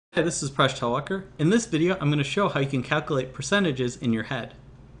Hi, this is Presh Talwalkar. In this video, I'm going to show how you can calculate percentages in your head.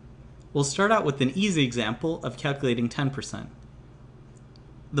 We'll start out with an easy example of calculating 10%.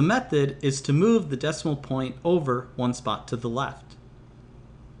 The method is to move the decimal point over one spot to the left.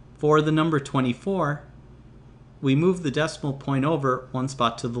 For the number 24, we move the decimal point over one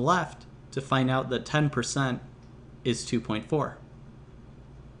spot to the left to find out that 10% is 2.4.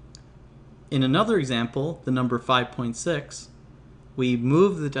 In another example, the number 5.6, we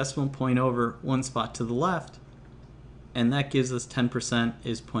move the decimal point over one spot to the left, and that gives us 10%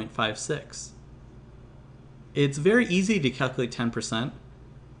 is 0.56. It's very easy to calculate 10%,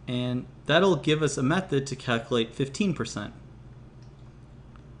 and that'll give us a method to calculate 15%.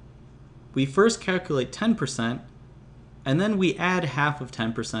 We first calculate 10%, and then we add half of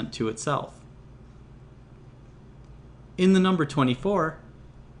 10% to itself. In the number 24,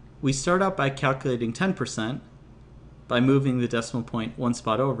 we start out by calculating 10%, by moving the decimal point one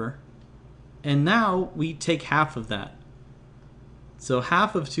spot over, and now we take half of that. So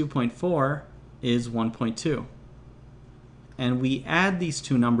half of 2.4 is 1.2, and we add these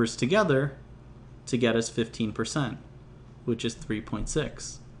two numbers together to get us 15%, which is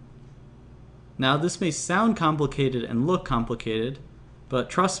 3.6. Now this may sound complicated and look complicated, but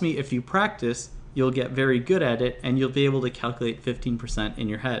trust me, if you practice, you'll get very good at it and you'll be able to calculate 15% in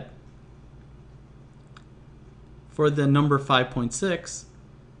your head. For the number 5.6,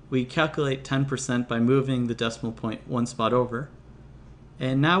 we calculate 10% by moving the decimal point one spot over,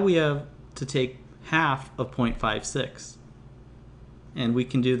 and now we have to take half of 0.56, and we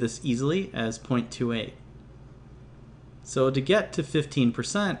can do this easily as 0.28. So to get to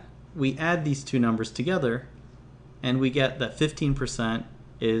 15%, we add these two numbers together, and we get that 15%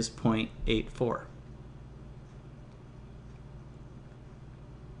 is 0.84.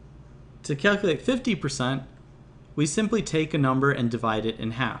 To calculate 50%, we simply take a number and divide it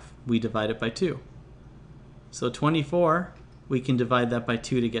in half. We divide it by 2. So 24, we can divide that by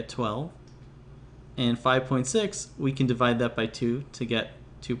 2 to get 12. And 5.6, we can divide that by 2 to get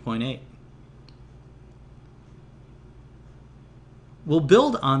 2.8. We'll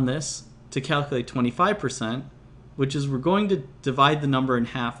build on this to calculate 25%, which is we're going to divide the number in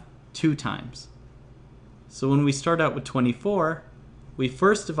half 2 times. So when we start out with 24, we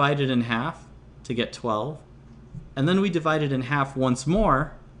first divide it in half to get 12. And then we divide it in half once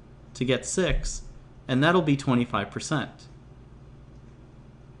more to get 6, and that'll be 25%.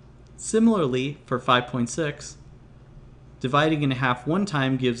 Similarly, for 5.6, dividing in half one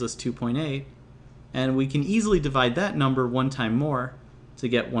time gives us 2.8, and we can easily divide that number one time more to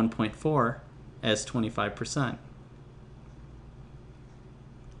get 1.4 as 25%.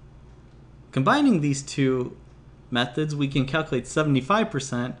 Combining these two methods, we can calculate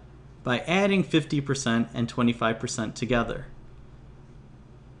 75% by adding 50% and 25% together.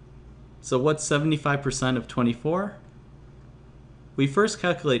 So what's 75% of 24? We first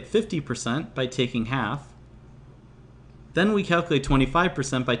calculate 50% by taking half. Then we calculate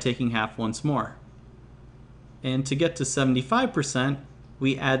 25% by taking half once more. And to get to 75%,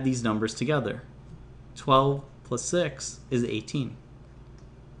 we add these numbers together. 12 plus 6 is 18.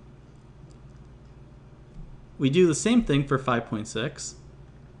 We do the same thing for 5.6.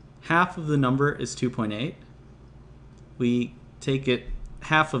 Half of the number is 2.8. We take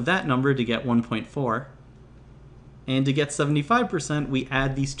half of that number to get 1.4. And to get 75%, we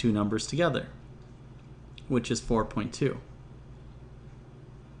add these two numbers together, which is 4.2.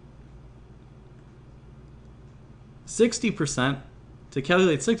 60%, to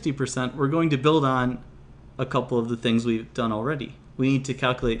calculate 60%, we're going to build on a couple of the things we've done already. We need to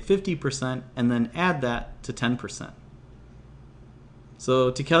calculate 50% and then add that to 10%.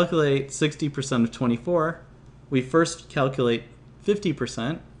 So to calculate 60% of 24, we first calculate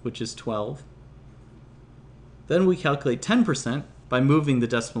 50%, which is 12. Then we calculate 10% by moving the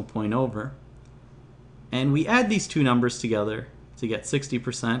decimal point over. And we add these two numbers together to get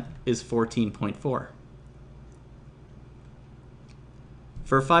 60% is 14.4.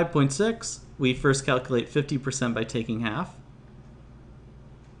 For 5.6, we first calculate 50% by taking half.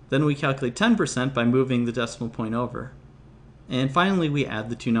 Then we calculate 10% by moving the decimal point over. And finally, we add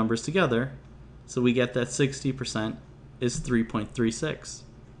the two numbers together, so we get that 60% is 3.36.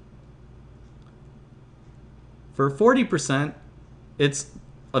 For 40%, it's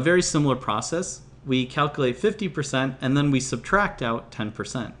a very similar process. We calculate 50% and then we subtract out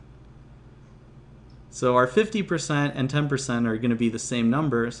 10%. So our 50% and 10% are going to be the same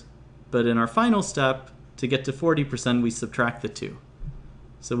numbers, but in our final step, to get to 40%, we subtract the two.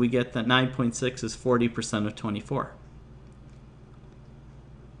 So we get that 9.6 is 40% of 24.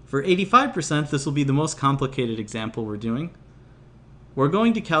 For 85%, this will be the most complicated example we're doing. we're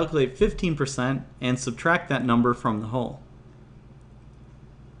going to calculate 15% and subtract that number from the whole.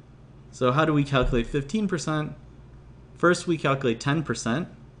 So how do we calculate 15%? First we calculate 10%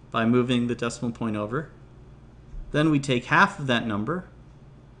 by moving the decimal point over. Then we take half of that number.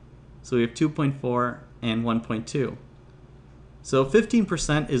 So we have 2.4 and 1.2. So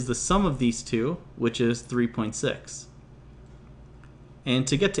 15% is the sum of these two, which is 3.6. And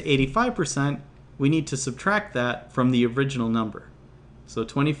to get to 85%, we need to subtract that from the original number. So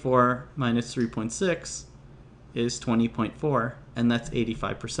 24 minus 3.6 is 20.4, and that's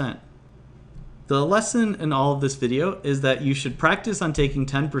 85%. The lesson in all of this video is that you should practice on taking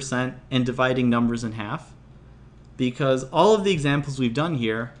 10% and dividing numbers in half, because all of the examples we've done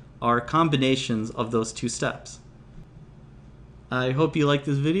here are combinations of those two steps. I hope you like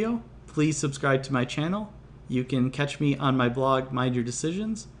this video. Please subscribe to my channel. You can catch me on my blog, Mind Your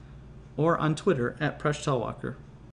Decisions, or on Twitter @PreshTellWalker.